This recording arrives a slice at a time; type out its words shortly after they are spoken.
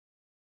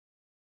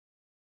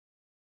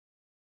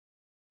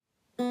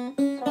Hello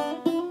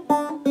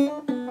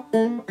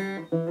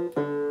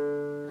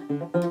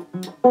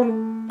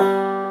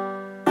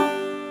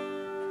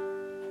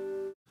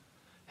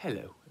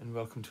and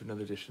welcome to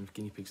another edition of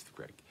Guinea Pigs with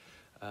Greg.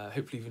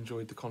 Hopefully you've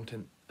enjoyed the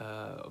content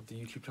of the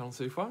YouTube channel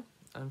so far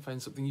and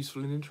found something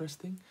useful and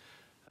interesting.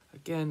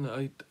 Again,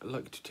 I'd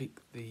like to take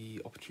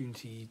the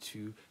opportunity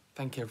to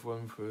thank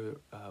everyone for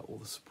all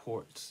the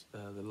support,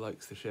 the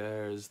likes, the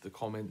shares, the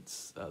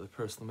comments, the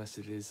personal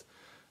messages.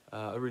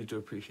 I really do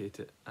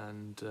appreciate it,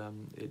 and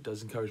it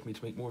does encourage me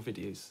to make more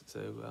videos,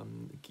 so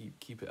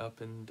keep it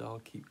up and I'll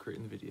keep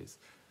creating the videos.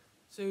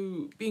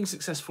 So being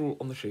successful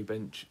on the show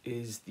bench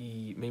is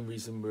the main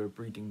reason we're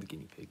breeding the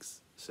guinea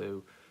pigs.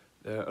 So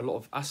there are a lot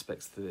of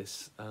aspects to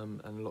this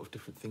and a lot of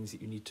different things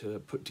that you need to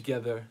put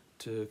together,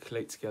 to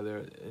collate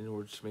together in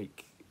order to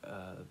make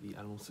the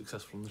animal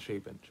successful on the show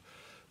bench.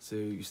 So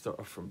you start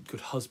off from good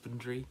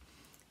husbandry.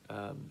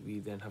 We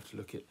then have to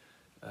look at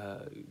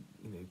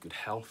good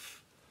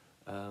health,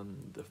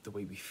 the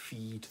way we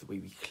feed, the way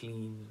we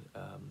clean.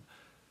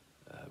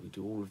 We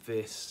do all of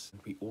this.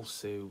 We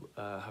also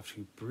have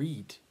to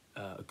breed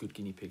a good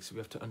guinea pig, so we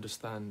have to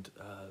understand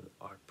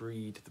our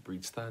breed, the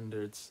breed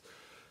standards.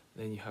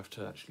 Then you have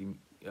to actually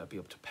be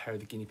able to pair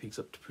the guinea pigs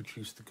up to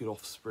produce the good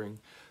offspring.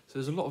 So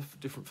there's a lot of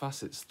different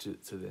facets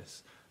to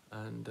this,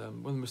 and one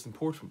of the most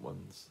important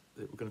ones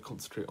that we're going to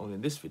concentrate on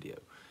in this video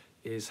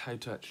is how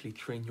to actually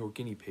train your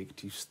guinea pig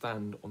to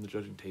stand on the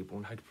judging table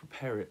and how to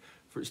prepare it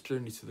for its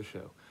journey to the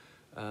show.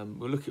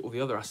 We'll look at all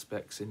the other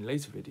aspects in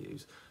later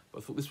videos, but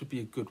I thought this would be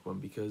a good one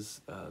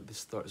because this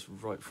starts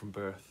right from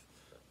birth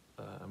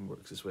and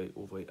works its way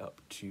all the way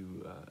up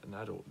to an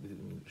adult. I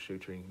mean, show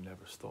training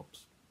never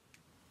stops.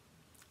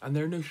 And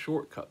there are no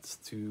shortcuts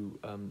to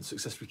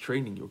successfully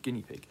training your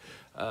guinea pig.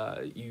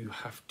 You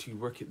have to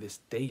work at this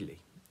daily.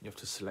 You have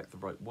to select the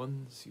right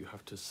ones. You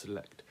have to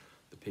select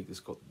the pig that's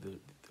got the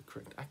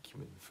correct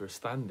acumen for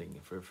standing,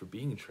 for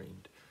being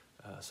trained.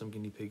 Some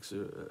guinea pigs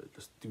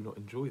just do not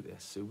enjoy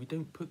this, so we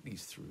don't put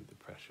these through the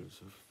pressures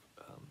of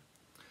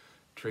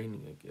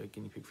training a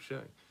guinea pig for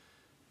showing.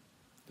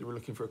 They were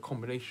looking for a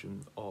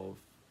combination of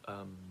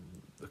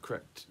the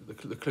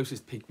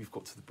closest pig we've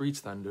got to the breed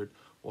standard,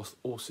 whilst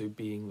also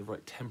being the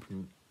right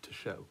temperament to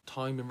show.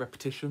 Time and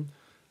repetition,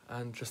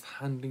 and just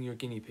handling your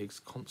guinea pigs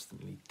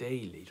constantly,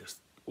 daily, just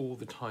all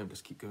the time,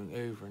 just keep going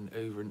over and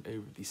over and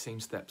over these same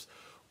steps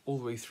all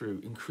the way through,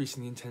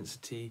 increasing the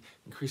intensity,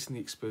 increasing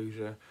the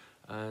exposure,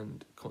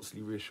 and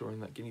constantly reassuring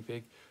that guinea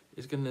pig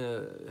is going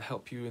to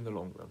help you in the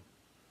long run.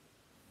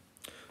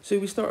 So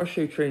we start our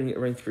show training at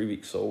around 3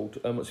 weeks old,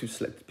 once we've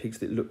selected pigs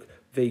that look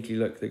vaguely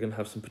like they're going to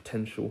have some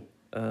potential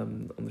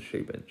on the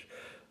show bench.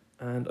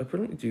 And I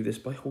predominantly do this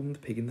by holding the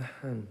pig in the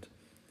hand.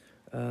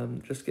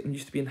 Just getting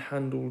used to being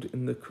handled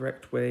in the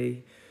correct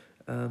way,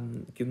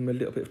 giving them a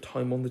little bit of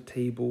time on the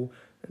table,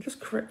 and just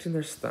correcting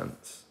their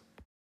stance.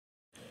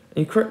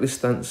 And you correct this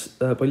stance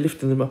by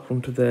lifting them up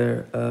onto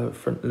their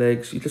front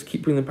legs. You just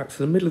keep bringing them back to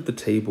the middle of the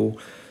table,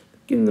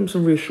 giving them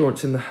some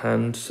reassurance in the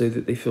hand so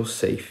that they feel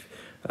safe.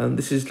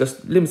 This is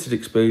just limited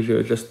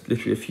exposure, just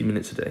literally a few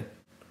minutes a day.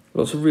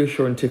 Lots of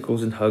reassuring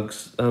tickles and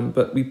hugs,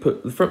 but we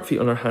put the front feet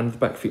on our hand, the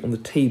back feet on the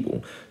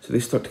table, so they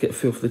start to get a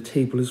feel for the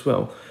table as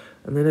well.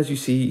 And then as you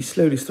see, he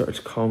slowly started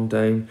to calm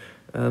down,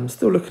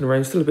 still looking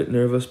around, still a bit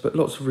nervous, but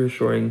lots of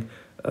reassuring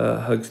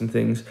hugs and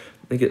things.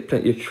 They get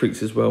plenty of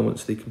treats as well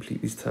once they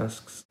complete these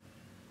tasks.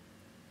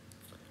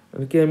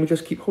 And again, we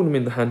just keep holding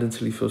him in the hand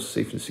until he feels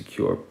safe and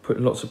secure,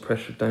 putting lots of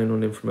pressure down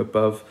on him from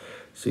above,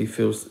 so he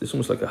feels, it's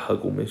almost like a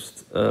hug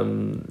almost,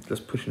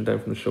 just pushing down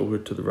from the shoulder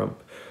to the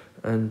rump,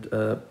 and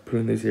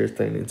pulling those ears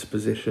down into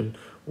position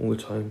all the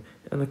time.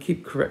 And I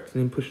keep correcting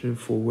him, pushing him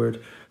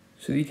forward,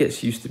 so that he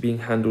gets used to being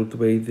handled the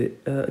way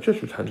that a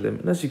judge would handle him.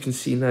 And as you can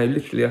see now,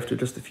 literally after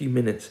just a few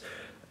minutes,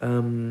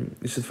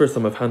 this is the first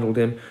time I've handled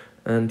him,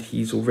 and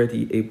he's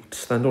already able to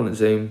stand on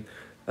his own,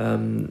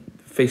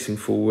 facing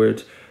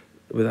forward,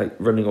 without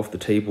running off the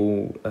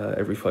table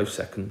every 5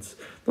 seconds.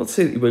 Not to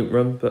say that he won't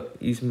run, but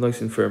he's nice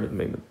and firm at the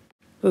moment.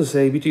 As I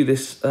say, we do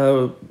this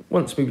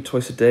once, maybe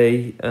twice a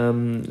day,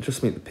 just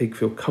to make the pig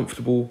feel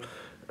comfortable,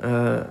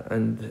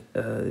 and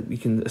we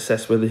can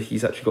assess whether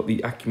he's actually got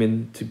the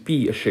acumen to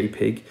be a show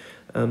pig.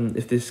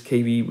 If this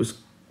cavy was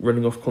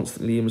running off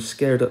constantly and was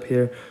scared up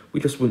here, we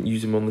just wouldn't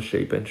use him on the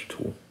show bench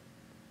at all.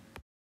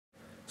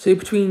 So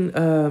between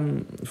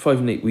 5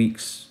 and 8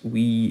 weeks,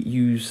 we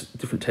use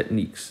different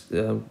techniques.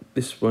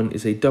 This one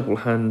is a double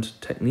hand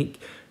technique,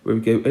 where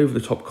we go over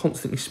the top,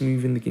 constantly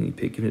smoothing the guinea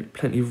pig, giving it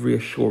plenty of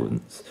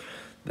reassurance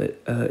that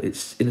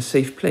it's in a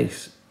safe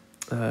place.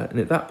 And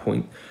at that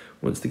point,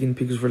 once the guinea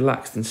pig is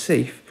relaxed and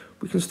safe,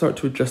 we can start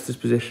to adjust its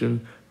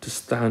position to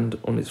stand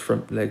on its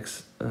front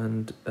legs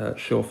and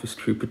show off its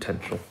true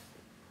potential.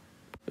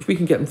 If we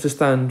can get them to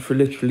stand for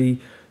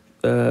literally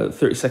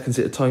 30 seconds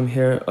at a time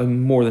here,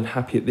 I'm more than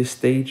happy at this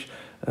stage.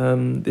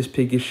 This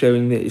pig is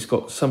showing that it's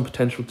got some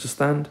potential to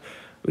stand,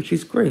 which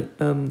is great.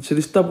 So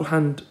this double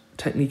hand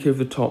technique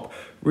over the top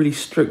really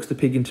strokes the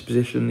pig into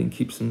position and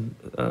keeps them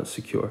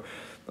secure.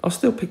 I'll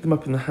still pick them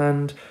up in the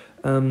hand,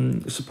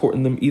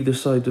 supporting them either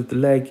side of the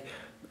leg,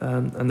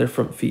 and their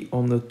front feet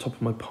on the top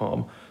of my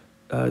palm.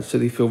 So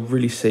they feel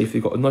really safe.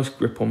 They've got a nice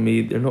grip on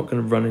me. They're not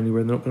going to run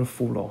anywhere. They're not going to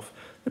fall off.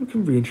 Then we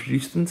can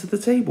reintroduce them to the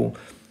table.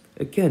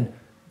 Again,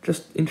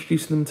 just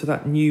introducing them to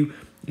that new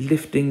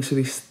lifting so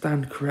they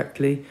stand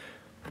correctly.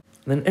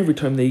 And then every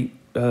time they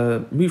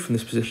move from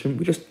this position,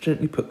 we just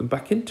gently put them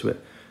back into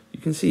it. You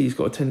can see he's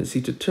got a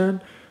tendency to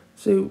turn,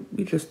 so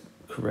we just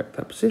correct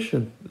that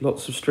position.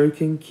 Lots of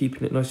stroking,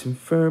 keeping it nice and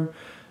firm.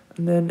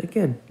 And then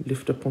again,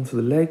 lift up onto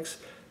the legs.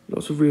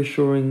 Lots of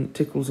reassuring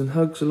tickles and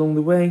hugs along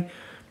the way.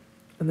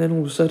 And then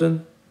all of a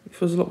sudden, it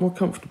feels a lot more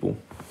comfortable.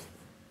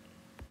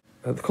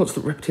 The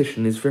constant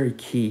repetition is very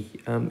key.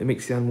 It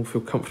makes the animal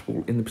feel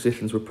comfortable in the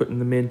positions we're putting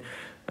them in,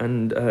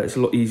 and it's a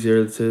lot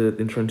easier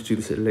than trying to do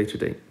this at a later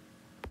date.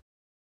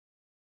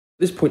 At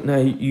this point now,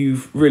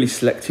 you've really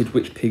selected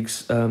which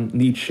pigs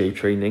need show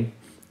training,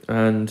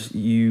 and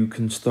you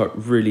can start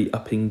really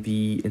upping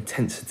the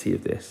intensity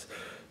of this.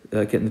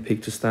 Getting the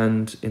pig to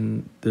stand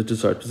in the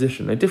desired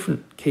position. Now,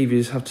 different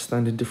cavies have to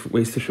stand in different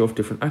ways to show off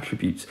different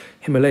attributes.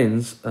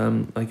 Himalayans,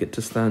 I get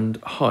to stand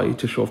high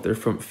to show off their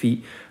front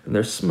feet and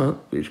their smut,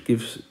 which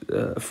gives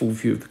a full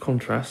view of the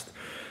contrast.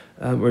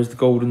 Whereas the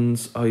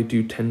Goldens, I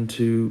do tend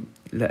to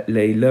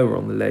lay lower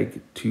on the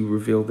leg to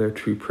reveal their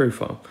true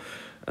profile.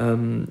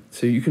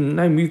 So you can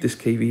now move this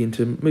cavy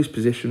into most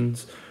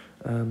positions,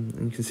 and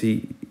you can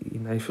see he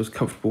now feels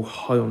comfortable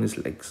high on his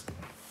legs.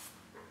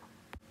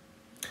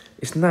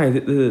 It's now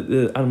that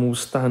the animal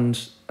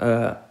stands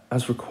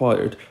as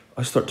required,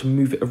 I start to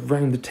move it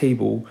around the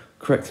table,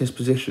 correcting his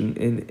position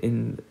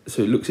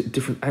so it looks at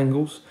different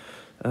angles,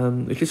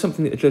 which is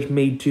something that a judge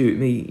may do.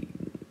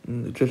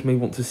 The judge may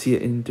want to see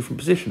it in different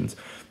positions.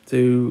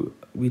 So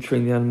we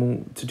train the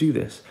animal to do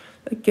this.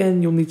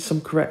 Again, you'll need some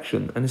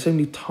correction, and it's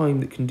only time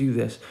that can do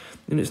this.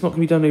 And it's not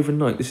going to be done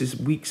overnight. This is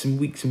weeks and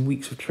weeks and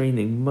weeks of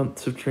training,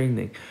 months of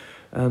training.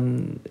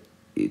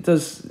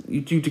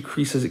 You do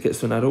decrease as it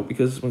gets to an adult,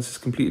 because once it's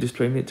completed its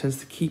training, it tends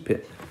to keep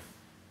it.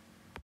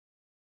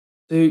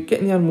 So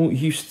getting the animal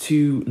used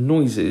to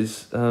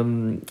noises,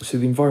 so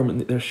the environment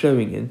that they're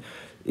showing in,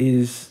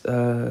 is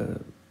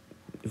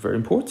very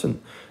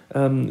important.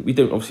 We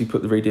don't obviously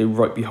put the radio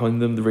right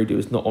behind them. The radio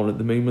is not on at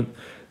the moment.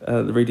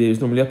 The radio is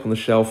normally up on the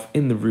shelf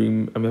in the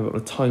room, and we have it on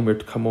a timer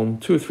to come on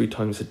 2 or 3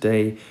 times a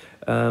day.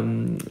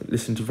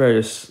 Listen to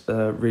various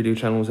radio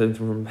channels,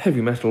 anything from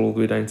heavy metal all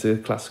the way down to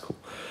classical.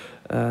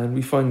 And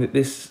we find that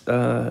this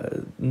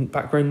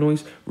background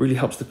noise really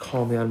helps to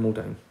calm the animal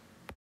down.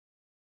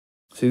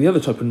 So the other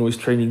type of noise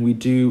training we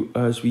do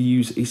is we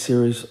use a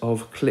series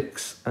of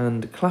clicks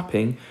and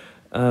clapping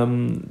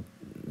to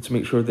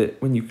make sure that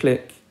when you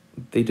click,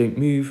 they don't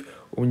move,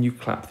 or when you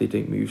clap, they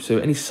don't move. So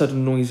any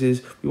sudden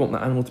noises, we want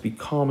that animal to be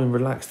calm and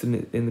relaxed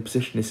in the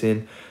position it's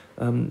in,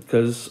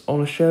 because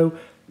on a show,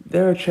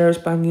 there are chairs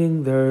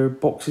banging, there are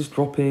boxes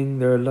dropping,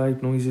 there are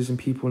loud noises and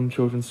people and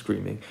children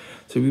screaming.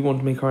 So we want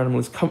to make our animal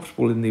as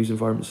comfortable in those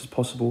environments as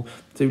possible,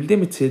 so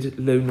limited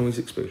low noise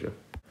exposure.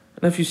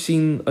 And if you've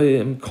seen, I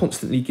am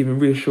constantly giving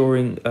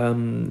reassuring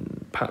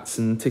pats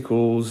and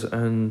tickles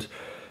and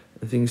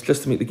things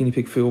just to make the guinea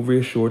pig feel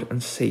reassured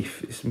and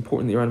safe. It's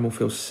important that your animal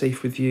feels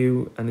safe with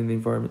you and in the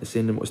environment it's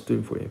in and what it's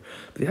doing for you.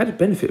 But the added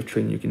benefit of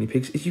training your guinea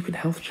pigs is you can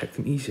health check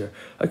them easier.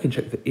 I can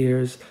check the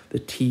ears, the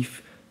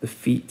teeth, the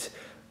feet,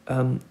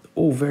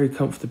 all very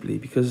comfortably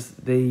because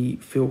they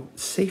feel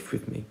safe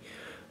with me.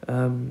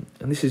 And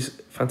this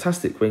is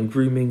fantastic when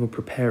grooming or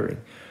preparing.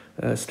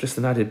 It's just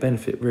an added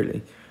benefit,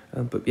 really.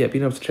 But yeah,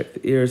 being able to check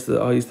the ears,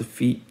 the eyes, the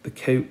feet, the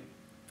coat,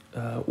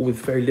 all with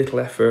very little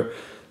effort.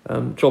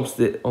 Jobs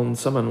that on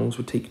some animals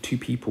would take 2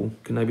 people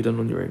can now be done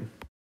on your own.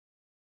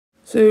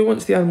 So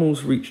once the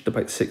animal's reached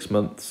about 6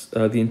 months,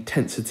 the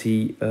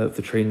intensity of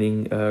the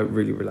training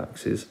really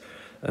relaxes.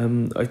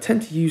 I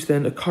tend to use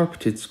then a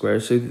carpeted square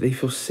so that they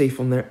feel safe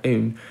on their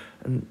own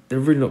and they're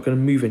really not going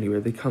to move anywhere,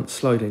 they can't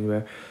slide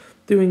anywhere.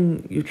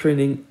 Doing your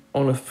training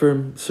on a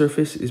firm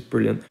surface is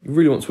brilliant. You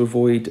really want to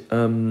avoid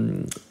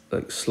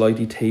like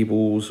slidey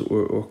tables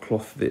or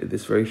cloth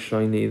that's very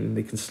shiny and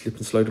they can slip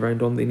and slide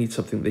around on. They need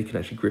something they can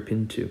actually grip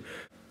into.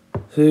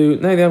 So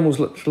now the animal's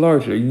much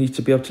larger, you need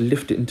to be able to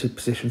lift it into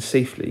position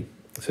safely.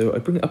 So I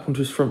bring it up onto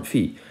his front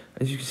feet.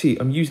 As you can see,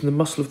 I'm using the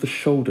muscle of the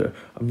shoulder.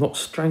 I'm not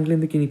strangling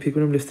the guinea pig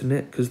when I'm lifting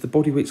it because the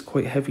body weight's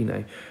quite heavy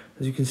now.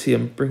 As you can see,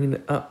 I'm bringing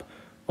it up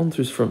onto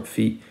his front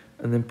feet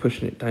and then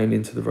pushing it down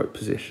into the right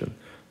position.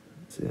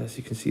 So as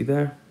you can see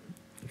there,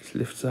 it just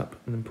lifts up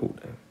and then pull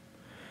down.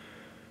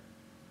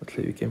 I'll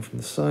show you again from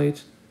the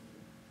side,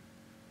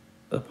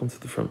 up onto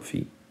the front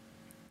feet.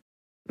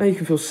 Now you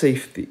can feel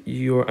safe that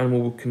your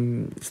animal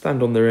can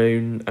stand on their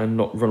own and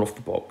not run off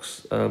the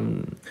box.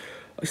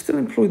 I still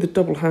employ the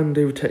double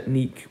handover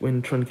technique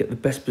when trying to get the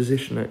best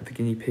position out of the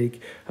guinea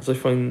pig, as I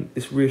find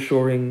this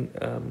reassuring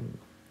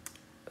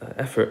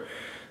effort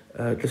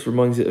just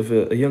reminds it of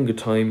a younger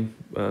time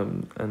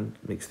and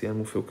makes the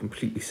animal feel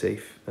completely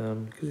safe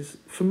because it's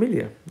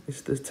familiar.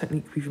 It's the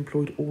technique we've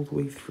employed all the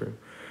way through.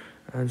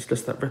 And it's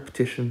just that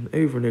repetition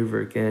over and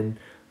over again.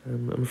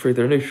 I'm afraid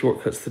there are no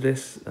shortcuts to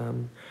this,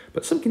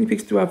 but some guinea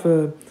pigs do have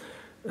a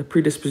a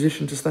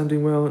predisposition to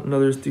standing well, and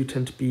others do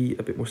tend to be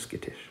a bit more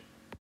skittish.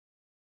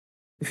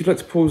 If you'd like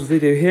to pause the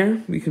video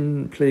here, we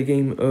can play a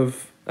game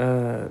of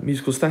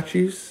musical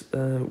statues.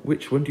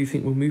 Which one do you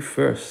think will move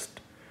first?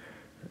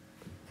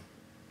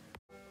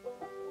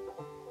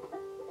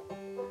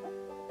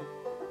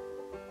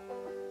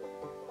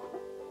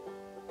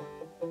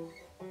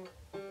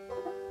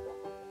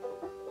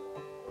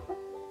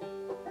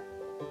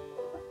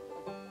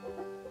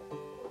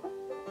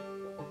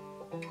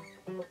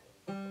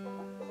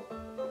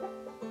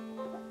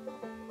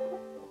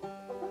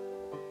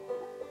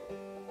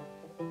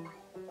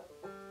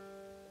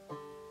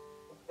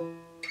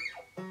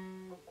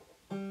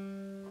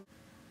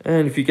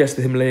 And if you guessed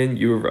the Himalayan,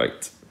 you were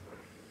right.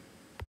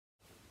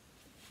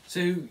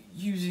 So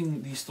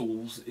using these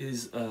stalls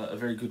is a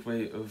very good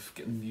way of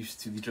getting them used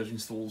to the judging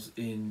stalls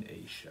in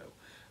a show,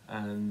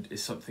 and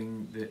it's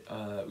something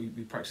that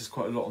we practice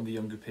quite a lot on the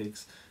younger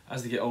pigs.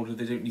 As they get older,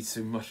 they don't need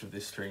so much of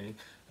this training,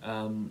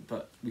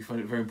 but we find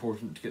it very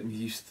important to get them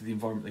used to the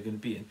environment they're going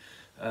to be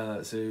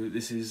in. So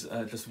this is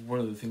just one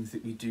of the things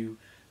that we do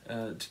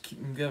to keep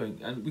them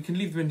going, and we can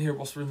leave them in here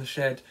whilst we're in the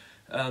shed.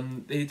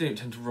 They don't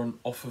tend to run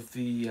off of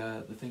the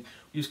thing.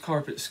 We use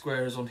carpet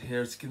squares on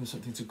here to give them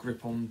something to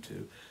grip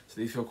onto,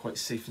 so they feel quite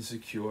safe and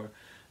secure.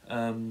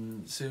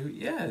 So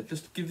yeah,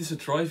 just give this a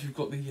try if you've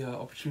got the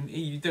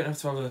opportunity. You don't have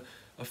to have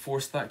a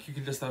 4 stack. You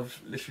can just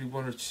have literally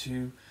 1 or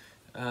 2,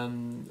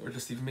 or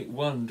just even make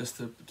 1 just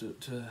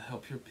to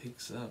help your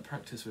pigs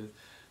practice with.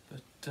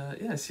 But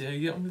yeah, see how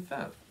you get on with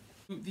that.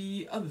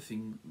 The other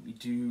thing we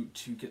do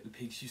to get the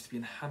pigs used to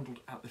being handled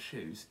at the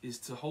shows is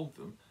to hold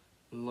them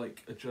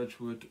like a judge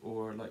would,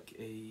 or like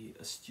a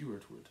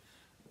steward would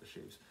at the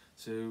shows.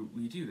 So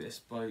we do this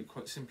by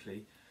quite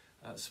simply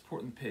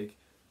supporting the pig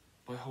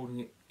by holding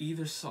it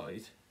either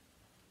side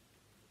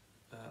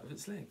of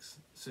its legs.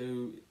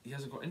 So he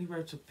hasn't got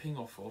anywhere to ping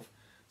off of,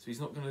 so he's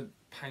not going to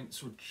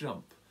pounce or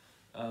jump.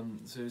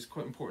 So it's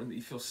quite important that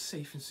he feels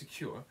safe and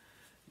secure.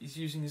 He's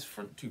using his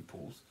front 2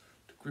 paws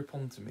to grip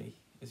onto me,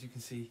 as you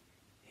can see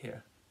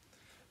here,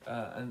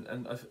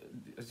 and as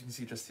you can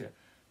see just here.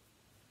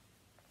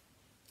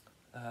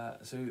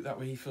 So that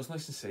way he feels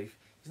nice and safe.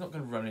 He's not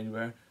going to run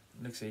anywhere.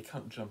 Like I say, he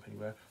can't jump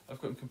anywhere. I've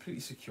got him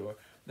completely secure.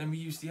 Then we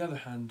use the other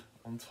hand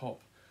on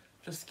top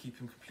just to keep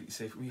him completely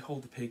safe. We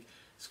hold the pig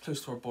as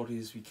close to our body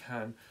as we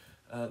can.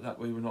 That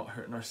way we're not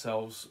hurting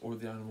ourselves or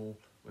the animal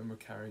when we're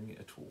carrying it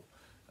at all.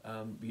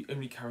 We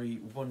only carry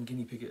 1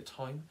 guinea pig at a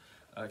time.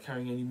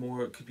 Carrying any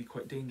more could be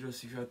quite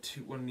dangerous. If you had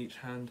 1 in each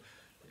hand,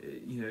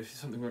 you know, if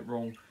something went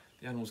wrong,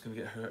 the animal's going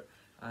to get hurt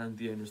and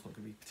the owner's not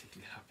going to be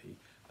particularly happy.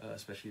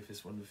 Especially if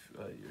it's one of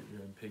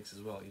your own pigs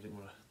as well. You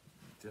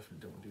definitely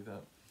don't want to do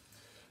that.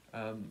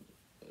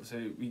 So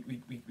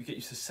we get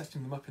used to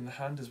setting them up in the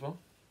hand as well,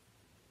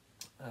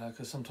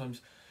 because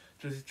sometimes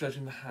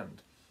judging the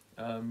hand,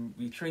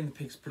 we train the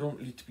pigs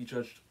predominantly to be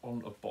judged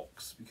on a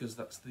box, because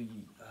that's the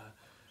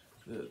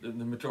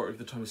majority of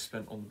the time is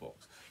spent on the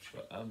box.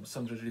 But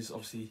some judges,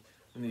 obviously,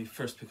 when they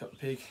first pick up the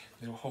pig,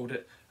 they'll hold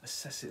it,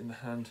 assess it in the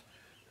hand,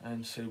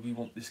 and so we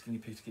want this guinea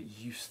pig to get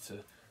used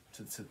to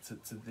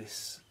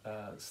this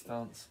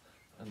stance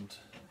and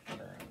the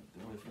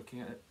way of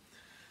looking at it.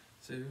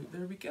 So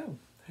there we go.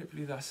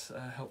 Hopefully that's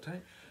helped out.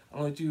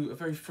 And I do a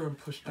very firm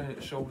push down at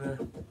the shoulder,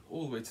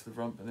 all the way to the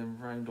rump, and then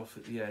round off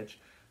at the edge,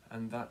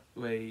 and that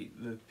way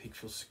the pig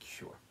feels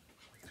secure.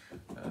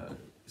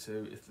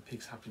 So if the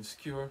pig's happy and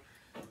secure,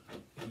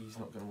 he's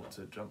not going to want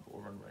to jump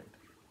or run around.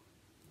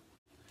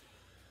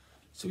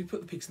 So we put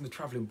the pigs in the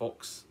travelling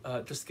box,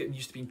 just to get them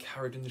used to being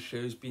carried in the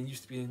shows, being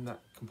used to being in that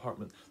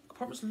compartment. The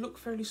compartments look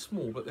fairly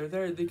small, but they're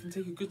there, they can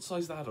take a good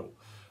sized adult.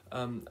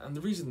 And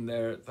the reason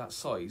they're that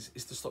size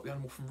is to stop the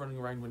animal from running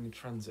around when in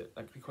transit.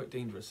 That could be quite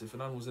dangerous. If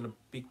an animal was in a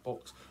big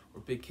box or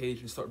a big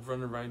cage and started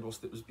running around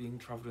whilst it was being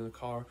travelled in a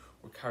car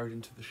or carried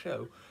into the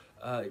show,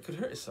 it could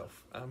hurt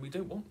itself, and we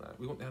don't want that.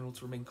 We want the animal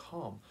to remain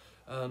calm.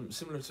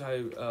 Similar to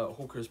how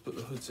hawkers put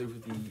the hoods over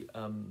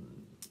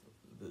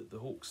the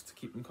hawks to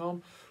keep them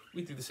calm,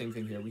 we do the same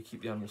thing here. We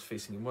keep the animals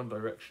facing in one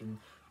direction,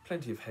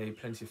 plenty of hay,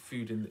 plenty of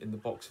food in the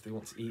box if they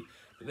want to eat,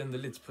 but then the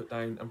lid's put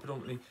down and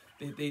predominantly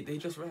they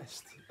just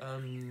rest.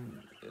 And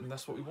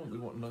that's what we want. We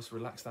want a nice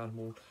relaxed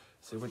animal,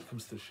 so when it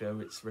comes to the show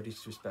it's ready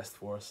to do its best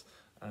for us,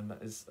 and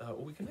that is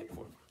all we can hope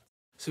for.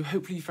 So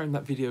hopefully you found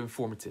that video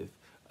informative.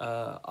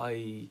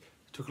 I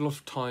took a lot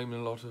of time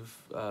and a lot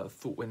of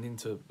thought went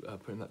into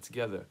putting that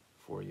together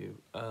for you.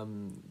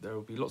 There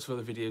will be lots of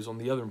other videos on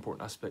the other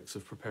important aspects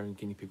of preparing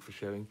guinea pig for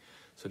showing,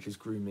 such as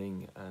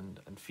grooming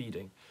and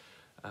feeding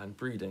and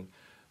breeding,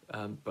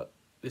 but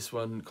this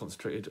one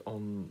concentrated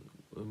on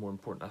the more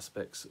important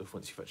aspects of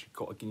once you've actually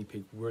got a guinea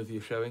pig worthy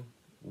of showing,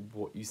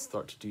 what you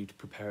start to do to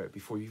prepare it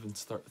before you even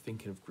start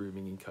thinking of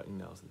grooming and cutting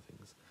nails and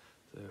things.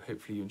 So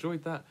hopefully you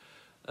enjoyed that.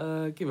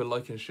 Give a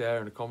like and share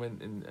and a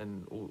comment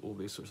and all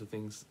these sorts of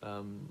things,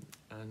 and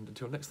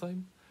until next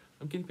time,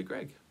 I'm Guinea Pig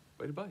Greg.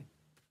 Bye-bye.